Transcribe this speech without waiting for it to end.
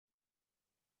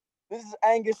This is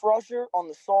Angus Ruscher on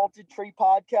the Salted Tree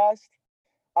podcast.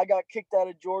 I got kicked out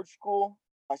of George School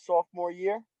my sophomore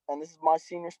year, and this is my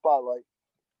senior spotlight.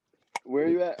 Where are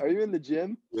you at? Are you in the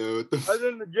gym? Yeah, I was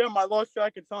in the gym. I lost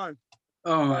track of time.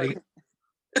 Oh my!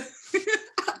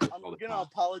 I'm gonna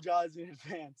apologize in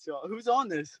advance. So, who's on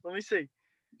this? Let me see.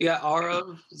 You got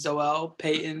Arav, Zoel,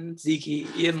 Peyton,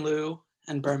 Zeke, Ian Liu,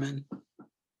 and Berman.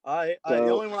 The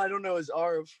only one I don't know is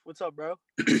Arv. What's up, bro?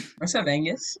 What's up,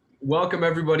 Angus? Welcome,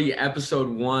 everybody. Episode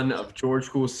 1 of George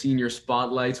School Senior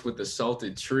Spotlights with the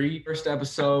Salted Tree. First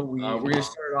episode, we're going to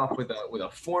start off with a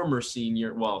former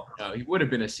senior. Well, he would have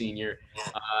been a senior.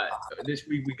 This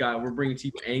week we're bringing to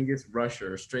you Angus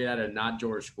Ruscher, straight out of not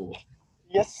George School.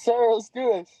 Yes, sir. Let's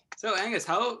do this. So, Angus,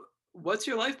 what's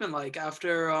your life been like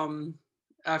after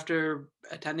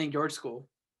attending George School?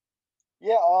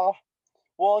 Yeah.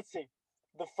 Well, let's see.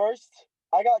 The first,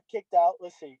 I got kicked out.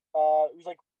 Let's see. It was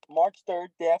like March 3rd,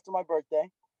 day after my birthday.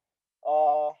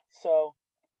 So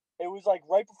it was like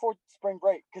right before spring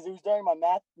break because it was during my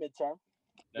math midterm.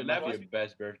 That might be your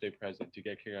best birthday present to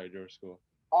get kicked out of your school.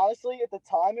 Honestly, at the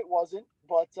time it wasn't,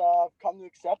 but I've come to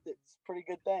accept it. It's a pretty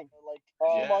good thing. Like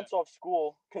 2 months off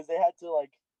school because they had to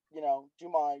do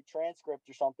my transcript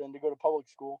or something to go to public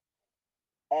school.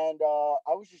 And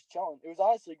I was just chilling. It was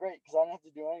honestly great because I didn't have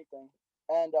to do anything.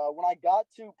 And when I got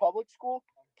to public school,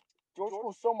 George School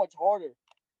was so much harder.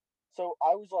 So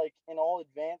I was like in all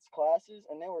advanced classes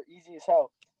and they were easy as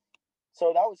hell.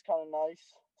 So that was kind of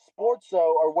nice. Sports,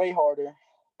 though, are way harder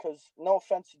because no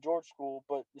offense to George School,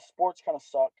 but the sports kind of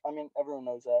suck. I mean, everyone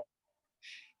knows that.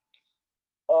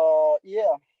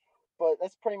 Yeah, but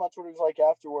that's pretty much what it was like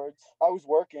afterwards. I was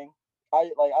working.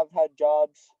 I've had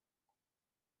jobs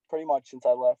pretty much since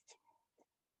I left.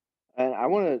 And I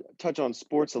want to touch on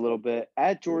sports a little bit.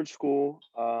 At George School,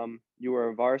 you were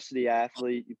a varsity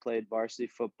athlete. You played varsity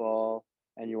football,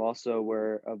 and you also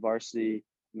were a varsity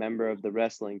member of the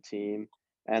wrestling team.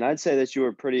 And I'd say that you're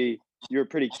a pretty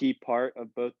key part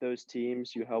of both those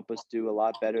teams. You help us do a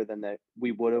lot better than that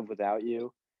we would have without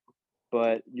you.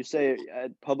 But you say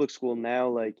at public school now,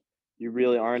 like you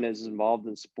really aren't as involved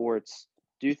in sports.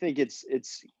 Do you think it's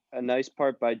a nice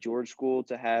part by George School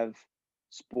to have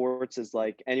sports as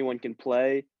like anyone can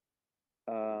play,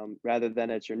 rather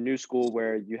than at your new school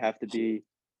where you have to be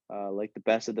like the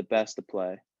best of the best to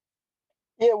play?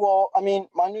 Yeah, well, I mean,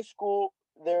 my new school,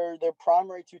 their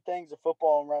primary two things are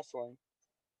football and wrestling.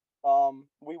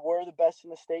 We were the best in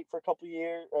the state for a couple of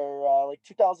years, or like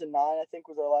 2009, I think,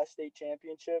 was our last state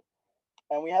championship,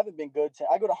 and we haven't been good since.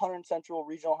 I go to Hunter Central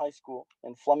Regional High School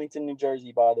in Flemington, New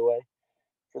Jersey, by the way,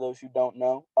 for those who don't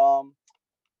know.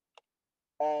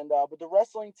 But the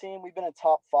wrestling team, we've been in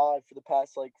top 5 for the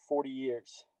past like 40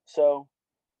 years. So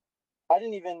I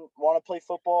didn't even want to play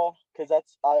football because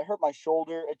I hurt my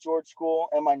shoulder at George School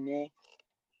and my knee.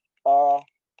 And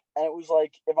it was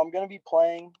like, if I'm going to be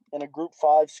playing in a group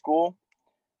 5 school,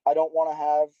 I don't want to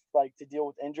have to deal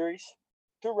with injuries.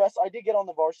 I did get on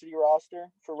the varsity roster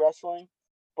for wrestling,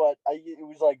 but it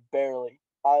was like barely.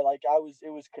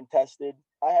 It was contested.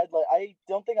 I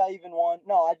don't think I even won.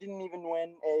 No, I didn't even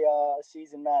win a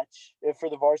season match for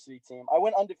the varsity team. I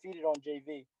went undefeated on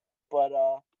JV, but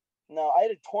no, I had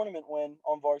a tournament win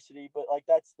on varsity, but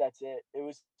that's it. It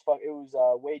was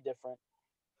way different.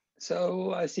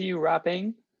 So I see you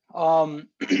rapping.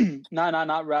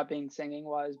 Not rapping singing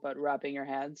wise, but rapping your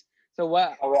hands. So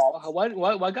what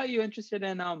got you interested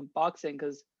in boxing?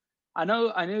 Because I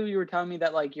knew you were telling me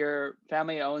that like your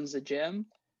family owns a gym.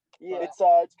 Yeah,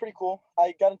 it's pretty cool.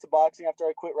 I got into boxing after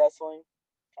I quit wrestling.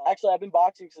 Actually, I've been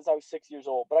boxing since I was 6 years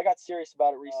old, but I got serious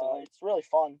about it recently. It's really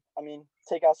fun. I mean,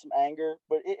 take out some anger,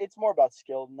 but it's more about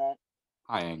skill than that.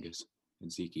 Hi, Angus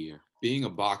and Zeke here. Being a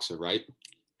boxer, right?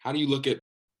 How do you look at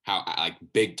how like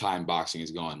big time boxing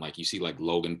is going? Like you see like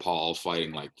Logan Paul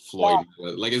fighting like Floyd.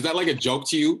 Yeah. Like, is that like a joke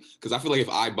to you? Because I feel like if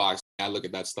I box, I look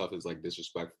at that stuff as like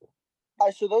disrespectful. All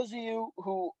right, so those of you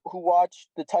who watched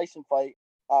the Tyson fight,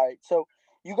 all right, so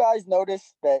you guys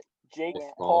noticed that Jake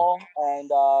Paul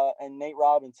and Nate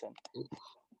Robinson,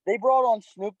 they brought on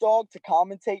Snoop Dogg to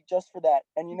commentate just for that.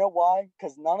 And you know why?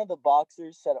 Because none of the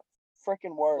boxers said a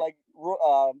freaking word. Like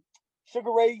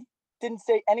Sugar Ray didn't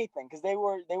say anything because they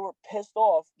were pissed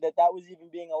off that was even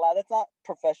being allowed. That's not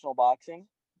professional boxing.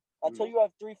 Until you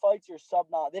have 3 fights, you're sub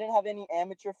not. They didn't have any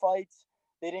amateur fights.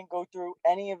 They didn't go through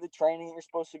any of the training you're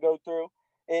supposed to go through.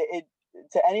 It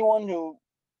to anyone who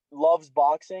loves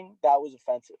boxing, that was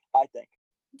offensive, I think.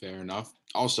 Fair enough.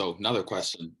 Also, another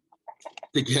question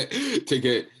to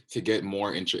get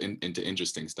more into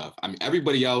interesting stuff. I mean,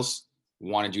 everybody else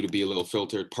wanted you to be a little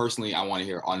filtered. Personally, I want to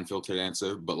hear unfiltered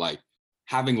answer. But like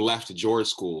having left George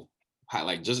School,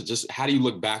 just how do you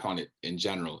look back on it in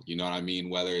general? You know what I mean?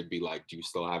 Whether it be like, do you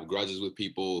still have grudges with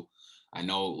people? I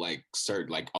know like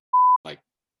certain like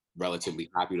relatively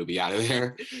happy to be out of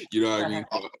there. You know what I mean?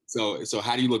 So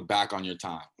how do you look back on your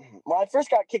time? When I first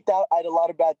got kicked out, I had a lot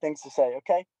of bad things to say.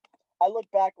 Okay, I look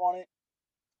back on it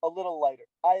a little lighter.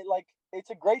 It's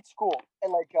a great school,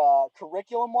 and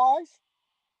curriculum wise,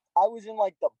 I was in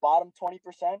like the bottom 20%,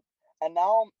 and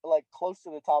now I'm like close to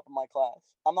the top of my class.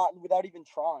 I'm not without even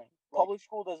trying. Public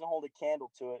school doesn't hold a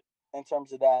candle to it in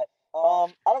terms of that. I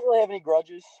don't really have any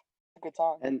grudges. Good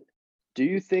time. And do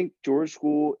you think George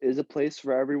School is a place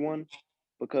for everyone?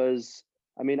 Because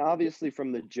I mean, obviously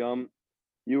from the jump,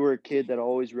 you were a kid that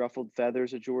always ruffled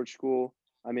feathers at George School.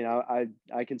 I mean,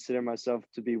 I consider myself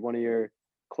to be one of your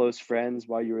close friends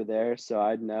while you were there, so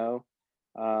I'd know.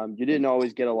 You didn't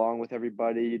always get along with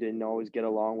everybody. You didn't always get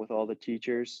along with all the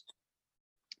teachers.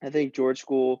 I think George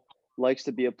School likes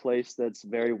to be a place that's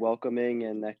very welcoming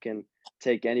and that can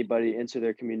take anybody into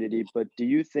their community. But do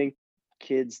you think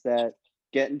kids that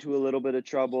get into a little bit of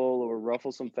trouble or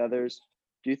ruffle some feathers,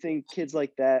 do you think kids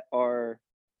like that are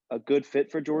a good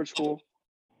fit for George School?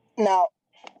 Now,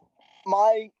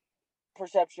 my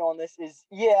perception on this is,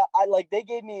 they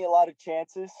gave me a lot of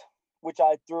chances, which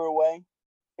I threw away.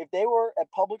 If they were at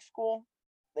public school,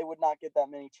 they would not get that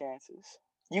many chances.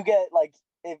 You get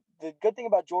if the good thing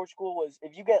about George School was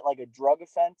if you get like a drug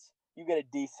offense, you get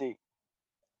a DC.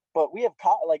 But we have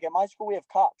at my school we have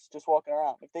cops just walking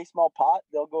around. If they smell pot,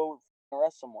 they'll go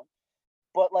arrest someone.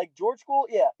 But like George School,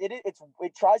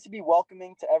 it tries to be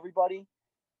welcoming to everybody,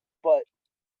 but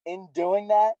in doing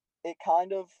that, it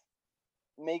kind of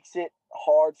makes it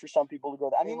hard for some people to go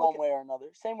there. I mean, one way or another.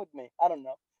 Same with me. I don't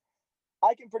know.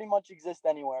 I can pretty much exist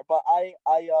anywhere, but I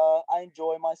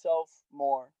enjoy myself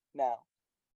more now.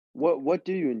 What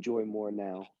do you enjoy more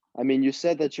now? I mean, you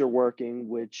said that you're working,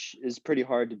 which is pretty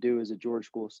hard to do as a George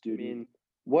School student. I mean,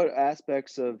 what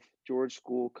aspects of George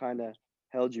School kind of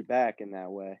held you back in that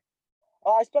way?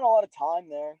 I spent a lot of time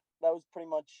there. That was pretty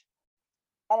much,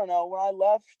 I don't know. When I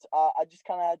left, I just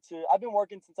kind of had to. I've been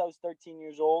working since I was 13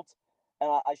 years old,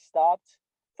 and I stopped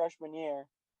freshman year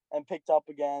and picked up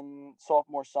again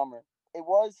sophomore summer. It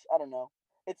was, I don't know.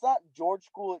 It's not George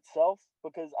School itself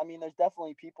because, I mean, there's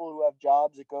definitely people who have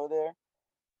jobs that go there,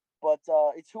 but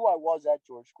it's who I was at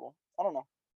George School. I don't know.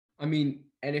 I mean,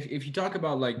 and if you talk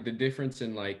about like the difference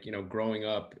in like, growing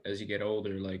up as you get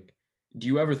older, like, do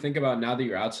you ever think about now that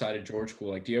you're outside of George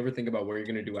School, like, do you ever think about what you're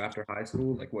going to do after high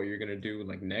school? Like what you're going to do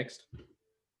like next?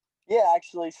 Yeah,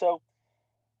 actually. So,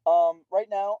 right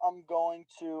now I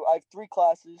have 3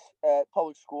 classes at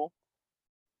public school.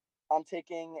 I'm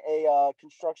taking a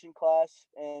construction class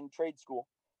in trade school,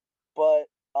 but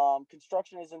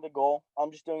construction isn't the goal.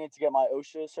 I'm just doing it to get my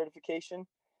OSHA certification,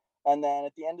 and then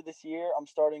at the end of this year, I'm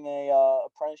starting a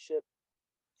apprenticeship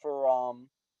for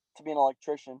to be an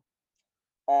electrician,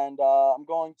 and I'm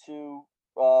going to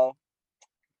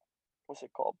what's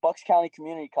it called, Bucks County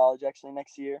Community College actually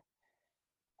next year,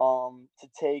 to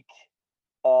take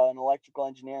an electrical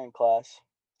engineering class.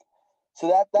 So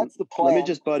that's the plan. Let me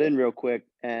just butt in real quick.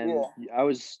 And I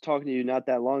was talking to you not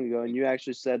that long ago, and you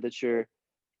actually said that you're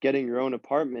getting your own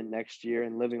apartment next year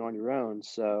and living on your own.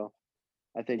 So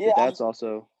I think that's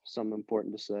also something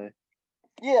important to say.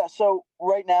 Yeah, so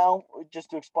right now, just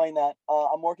to explain that,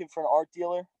 I'm working for an art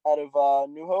dealer out of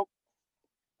New Hope,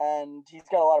 and he's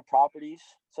got a lot of properties.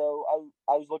 So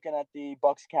I was looking at the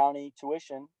Bucks County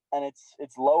tuition, and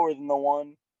it's lower than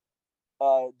the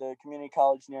community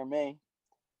college near me.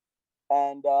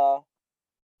 And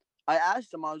I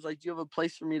asked him, I was like, do you have a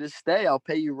place for me to stay? I'll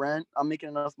pay you rent. I'm making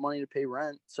enough money to pay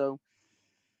rent. So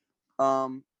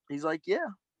he's like, yeah.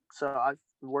 So I've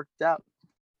worked out.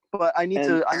 But I need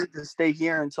to stay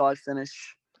here until I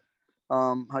finish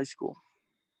high school.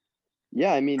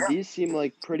 Yeah, I mean, these seem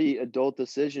like pretty adult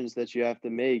decisions that you have to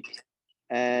make.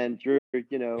 And you're,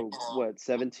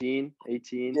 17,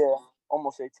 18? Yeah,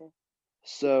 almost 18.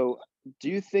 So do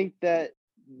you think that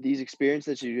these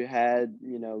experiences that you had,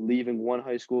 leaving one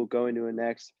high school, going to a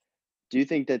next, do you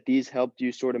think that these helped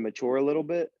you sort of mature a little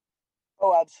bit?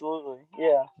 Oh, absolutely.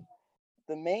 Yeah.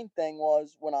 The main thing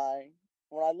was when I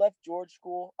left George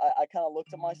School, I kind of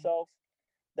looked at myself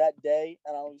that day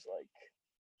and I was like,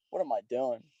 what am I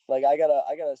doing? Like I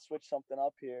gotta switch something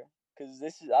up here because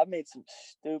I've made some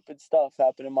stupid stuff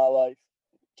happen in my life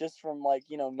just from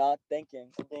not thinking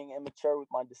and being immature with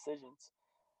my decisions.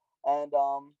 And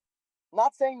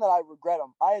not saying that I regret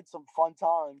them. I had some fun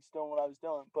times doing what I was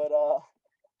doing, but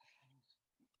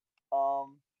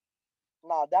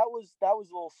nah, that was a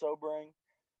little sobering.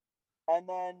 And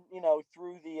then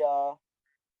through the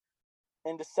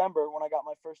in December when I got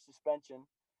my first suspension,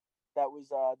 That was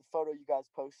the photo you guys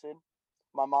posted.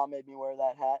 My mom made me wear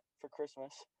that hat for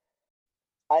Christmas.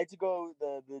 I had to go.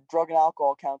 The drug and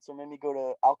alcohol counselor made me go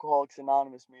to Alcoholics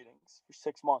Anonymous meetings for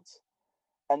 6 months,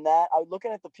 and that I was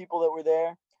looking at the people that were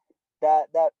there.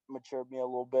 That matured me a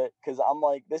little bit because I'm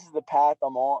like, this is the path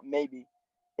I'm on. Maybe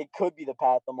it could be the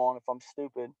path I'm on if I'm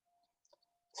stupid.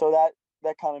 So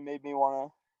that kind of made me want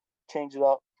to change it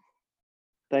up.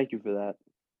 Thank you for that.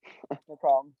 No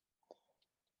problem.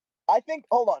 I think.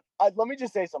 Hold on. Let me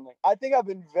just say something. I think I've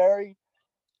been very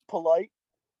polite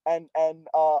and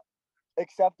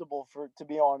acceptable to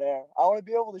be on air. I want to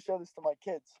be able to show this to my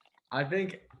kids. I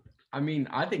think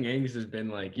Angus has been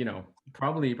like,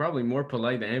 probably more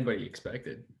polite than anybody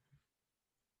expected.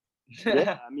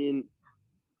 Yeah, I mean,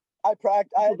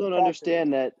 people don't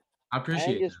understand that I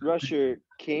appreciate Angus Ruscher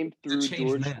came through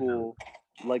George School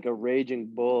like a raging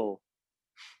bull.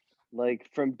 Like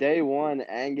from day one,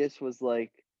 Angus was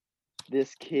like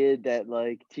this kid that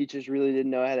like teachers really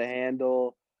didn't know how to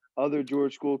handle. Other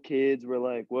George School kids were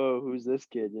like, "Whoa, who's this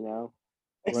kid?"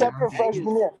 Except for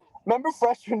freshman year. Remember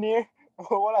freshman year?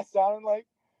 What I sounded like?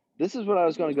 This is what I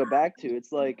was going to go back to.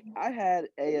 It's like I had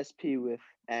ASP with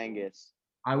Angus.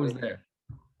 I was there.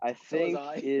 I think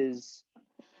is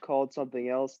called something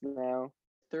else now.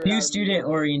 New student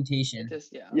orientation.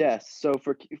 Yes. So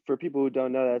for people who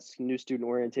don't know, that's new student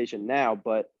orientation now.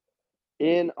 But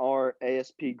in our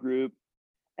ASP group,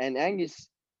 and Angus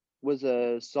was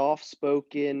a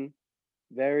soft-spoken,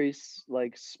 very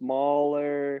like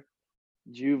smaller,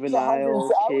 juvenile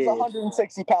kid. I was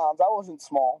 160 pounds. I wasn't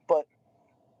small, but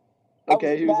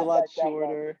okay, he was a lot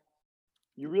shorter.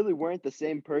 You really weren't the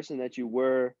same person that you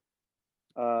were,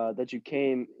 that you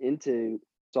came into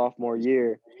sophomore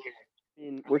year. I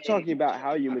mean, we're talking about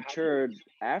how you matured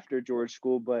after George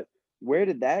School, but where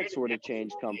did that sort of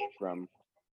change come from?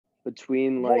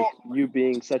 Between like you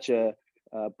being such a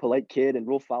polite kid and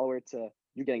rule follower to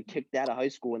you getting kicked out of high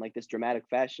school in like this dramatic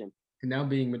fashion. And now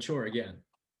being mature again.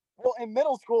 Well, in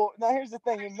middle school, now here's the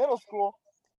thing. In middle school,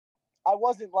 I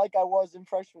wasn't like I was in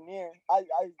freshman year. I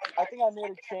think I made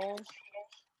a change.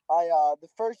 The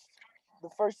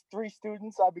first 3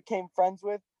 students I became friends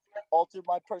with altered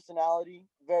my personality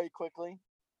very quickly.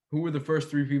 Who were the first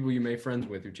 3 people you made friends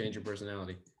with who changed your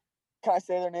personality? Can I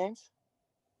say their names?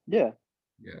 Yeah.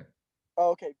 Yeah.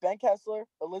 Oh, okay. Ben Kessler,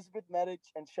 Elizabeth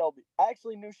Medich, and Shelby. I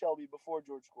actually knew Shelby before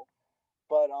George School.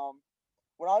 But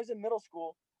when I was in middle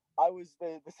school, I was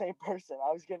the same person.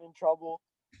 I was getting in trouble.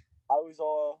 I was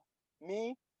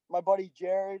me, my buddy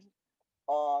Jared,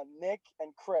 Nick,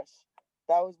 and Chris.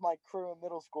 That was my crew in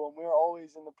middle school, and we were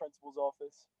always in the principal's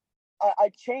office. I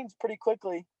changed pretty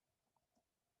quickly,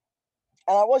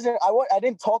 and I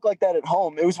didn't talk like that at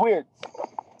home. It was weird.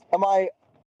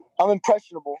 I'm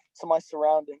impressionable to my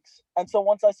surroundings, and so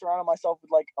once I surrounded myself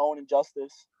with like Owen and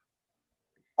Justice,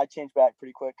 I changed back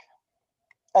pretty quick.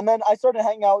 And then I started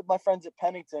hanging out with my friends at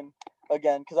Pennington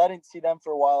again because I didn't see them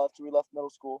for a while after we left middle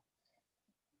school,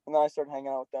 and then I started hanging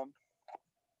out with them,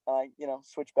 and I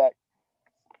switched back.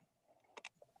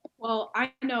 Well,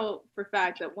 I know for a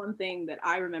fact that one thing that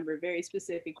I remember very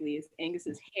specifically is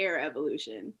Angus's hair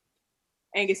evolution.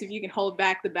 Angus, if you can hold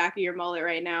back the back of your mullet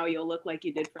right now, you'll look like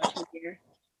you did freshman year.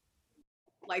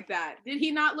 Like that. Did he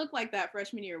not look like that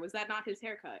freshman year? Was that not his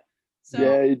haircut? So,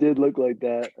 yeah, he did look like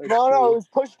that. No, it was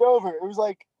pushed over. It was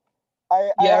like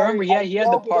I remember. Yeah, he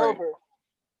had the part.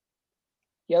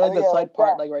 He had like the side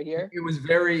part, like right here. It was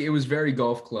very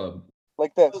golf club.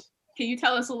 Like this. Can you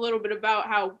tell us a little bit about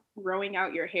how growing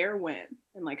out your hair went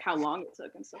and like how long it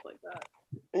took and stuff like that?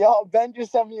 Yo, Ben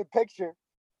just sent me a picture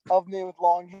of me with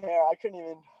long hair. I couldn't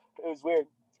even. It was weird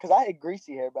because I had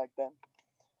greasy hair back then.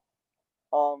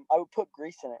 I would put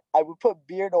grease in it. I would put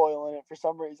beard oil in it for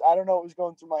some reason. I don't know what was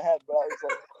going through my head, but I was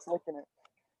like slicking it.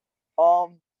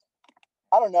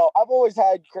 I don't know. I've always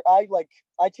had.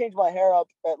 I change my hair up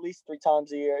at least 3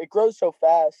 times a year. It grows so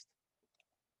fast.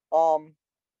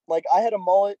 Like I had a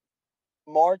mullet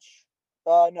March.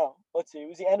 No, let's see. It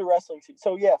was the end of wrestling season.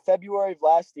 So yeah, February of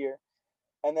last year,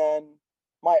 and then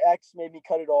my ex made me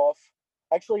cut it off.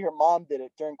 Actually, her mom did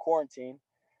it during quarantine,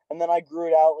 and then I grew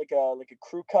it out like a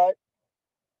crew cut.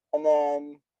 And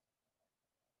then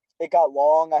it got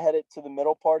long. I had it to the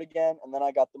middle part again, and then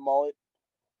I got the mullet.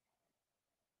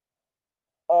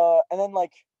 And then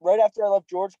like right after I left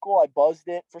George School, I buzzed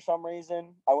it for some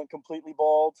reason. I went completely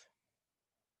bald.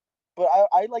 But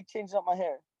I like changing up my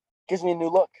hair. Gives me a new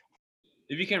look.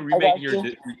 If you can remake your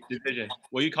decision,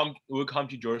 will you come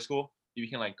to George School? If you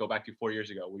can like go back to 4 years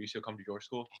ago, will you still come to George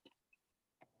School?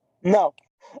 No.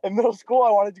 In middle school,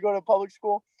 I wanted to go to public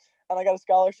school, and I got a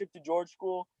scholarship to George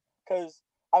School because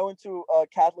I went to a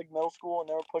Catholic middle school, and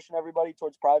they were pushing everybody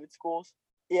towards private schools.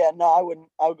 Yeah, no, I wouldn't.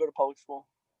 I would go to public school.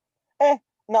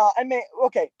 No, I mean,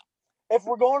 okay. If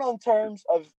we're going on terms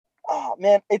of,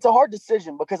 man, it's a hard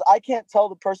decision because I can't tell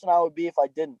the person I would be if I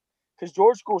didn't. Because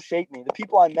George School shaped me. The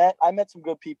people I met some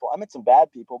good people. I met some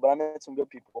bad people, but I met some good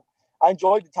people. I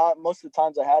enjoyed the time, most of the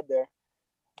times I had there,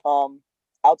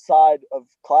 outside of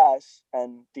class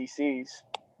and DC's.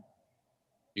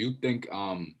 You think,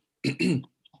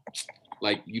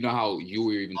 like, you know how you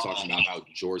were even talking about how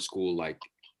George School, like,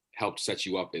 helped set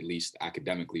you up at least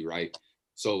academically, right?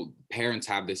 So parents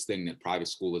have this thing that private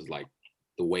school is like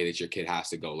the way that your kid has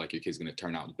to go. Like your kid's going to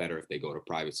turn out better if they go to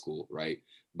private school, right?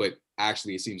 But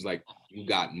actually, it seems like you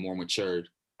got more matured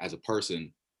as a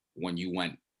person when you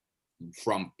went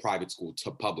from private school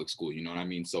to public school. You know what I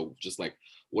mean? So just like,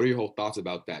 what are your whole thoughts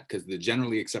about that? Because the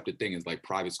generally accepted thing is like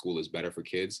private school is better for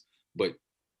kids, but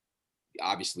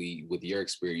obviously with your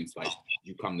experience, like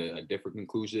you come to a different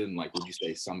conclusion. Like, would you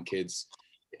say some kids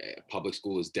public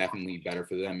school is definitely better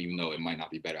for them, even though it might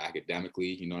not be better academically?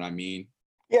 You know what I mean?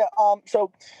 Yeah.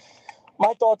 So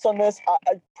my thoughts on this: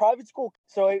 private school.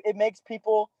 So it makes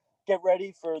people get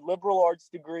ready for liberal arts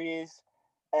degrees,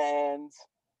 and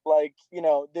like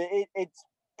it's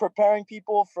preparing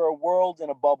people for a world in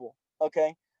a bubble.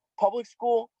 Okay, public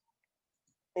school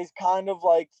is kind of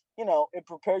like it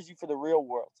prepares you for the real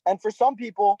world, and for some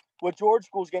people, what George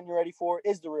School is getting you ready for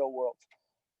is the real world.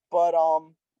 But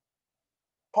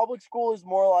public school is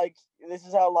more like, this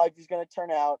is how life is going to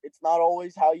turn out. It's not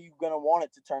always how you're going to want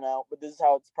it to turn out, but this is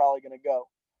how it's probably going to go.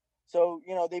 So,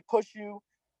 they push you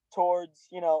towards,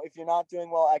 if you're not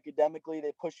doing well academically,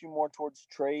 they push you more towards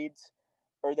trades,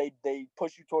 or they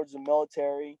push you towards the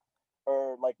military,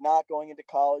 or like not going into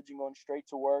college and going straight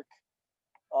to work.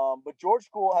 But George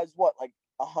School has what, like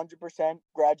 100%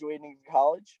 graduating to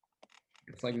college?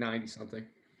 It's like 90 something.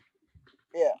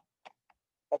 Yeah,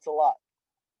 that's a lot.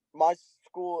 My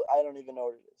school, I don't even know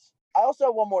what it is. I also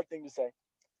have one more thing to say.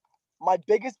 My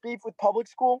biggest beef with public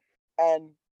school,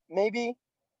 and maybe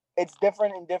it's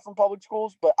different in different public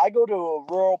schools, but I go to a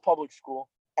rural public school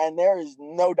and there is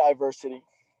no diversity.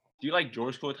 Do you like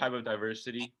George School type of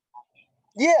diversity?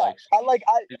 Yeah, there's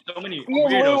so many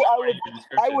weirdos.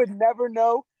 weirdos. I would never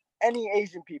know any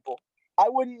Asian people. I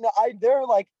wouldn't know. There are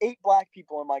like 8 black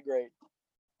people in my grade.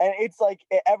 And it's like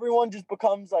everyone just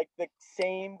becomes like the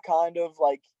same kind of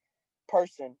like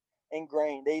person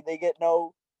ingrained. They get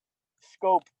no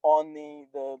scope on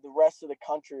the rest of the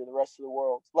country or the rest of the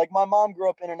world. Like my mom grew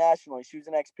up internationally. She was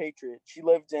an expatriate. She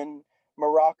lived in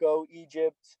Morocco,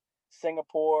 Egypt,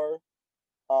 Singapore,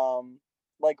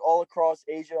 like all across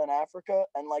Asia and Africa.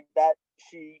 And like that,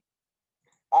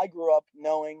 I grew up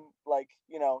knowing, like,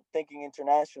 thinking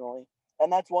internationally.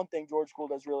 And that's one thing George School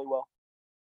does really well.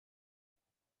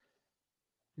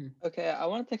 Okay, I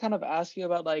wanted to kind of ask you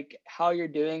about like how you're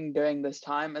doing during this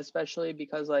time, especially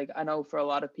because like I know for a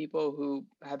lot of people who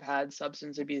have had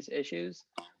substance abuse issues,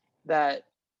 that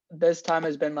this time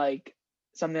has been like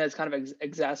something that's kind of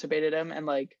exacerbated them and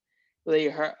like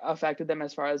really affected them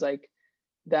as far as like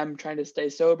them trying to stay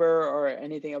sober or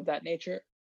anything of that nature.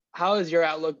 How has your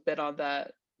outlook been on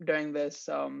that during this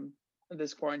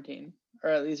this quarantine,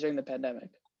 or at least during the pandemic?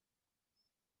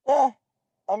 Yeah,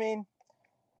 I mean,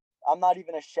 I'm not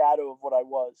even a shadow of what I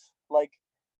was. Like,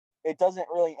 it doesn't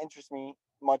really interest me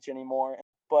much anymore.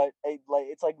 But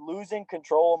it's like losing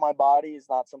control of my body is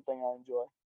not something I enjoy.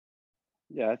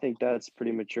 Yeah, I think that's a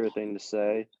pretty mature thing to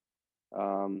say.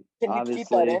 Can you keep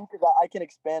that in? Because I can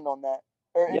expand on that.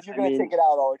 Or if you're going to take it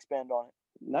out, I'll expand on it.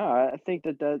 No, I think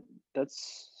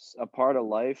that's a part of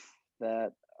life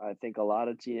that I think a lot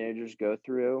of teenagers go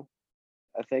through.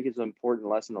 I think it's an important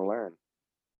lesson to learn.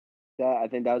 I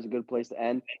think that was a good place to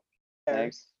end.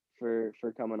 Thanks for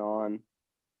coming on.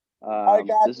 All right,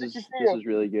 guys, this is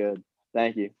really good.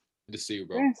 Thank you. Good to see you,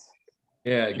 bro. Peace.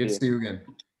 Yeah, good to see you again.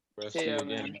 See you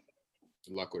again.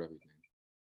 Good luck with everything.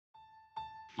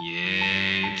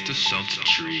 Yeah, it's the Salted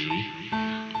Tree.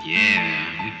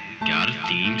 Yeah, we got a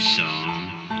theme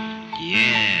song.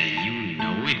 Yeah, you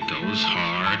know it goes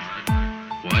hard.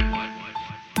 What?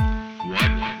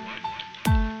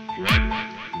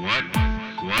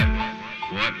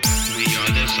 We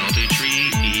are the Salted Tree.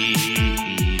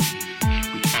 We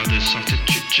are the Salted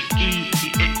Tree. We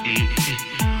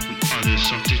are the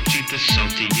Salted Tree, the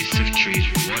saltiest of trees.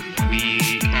 What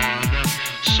we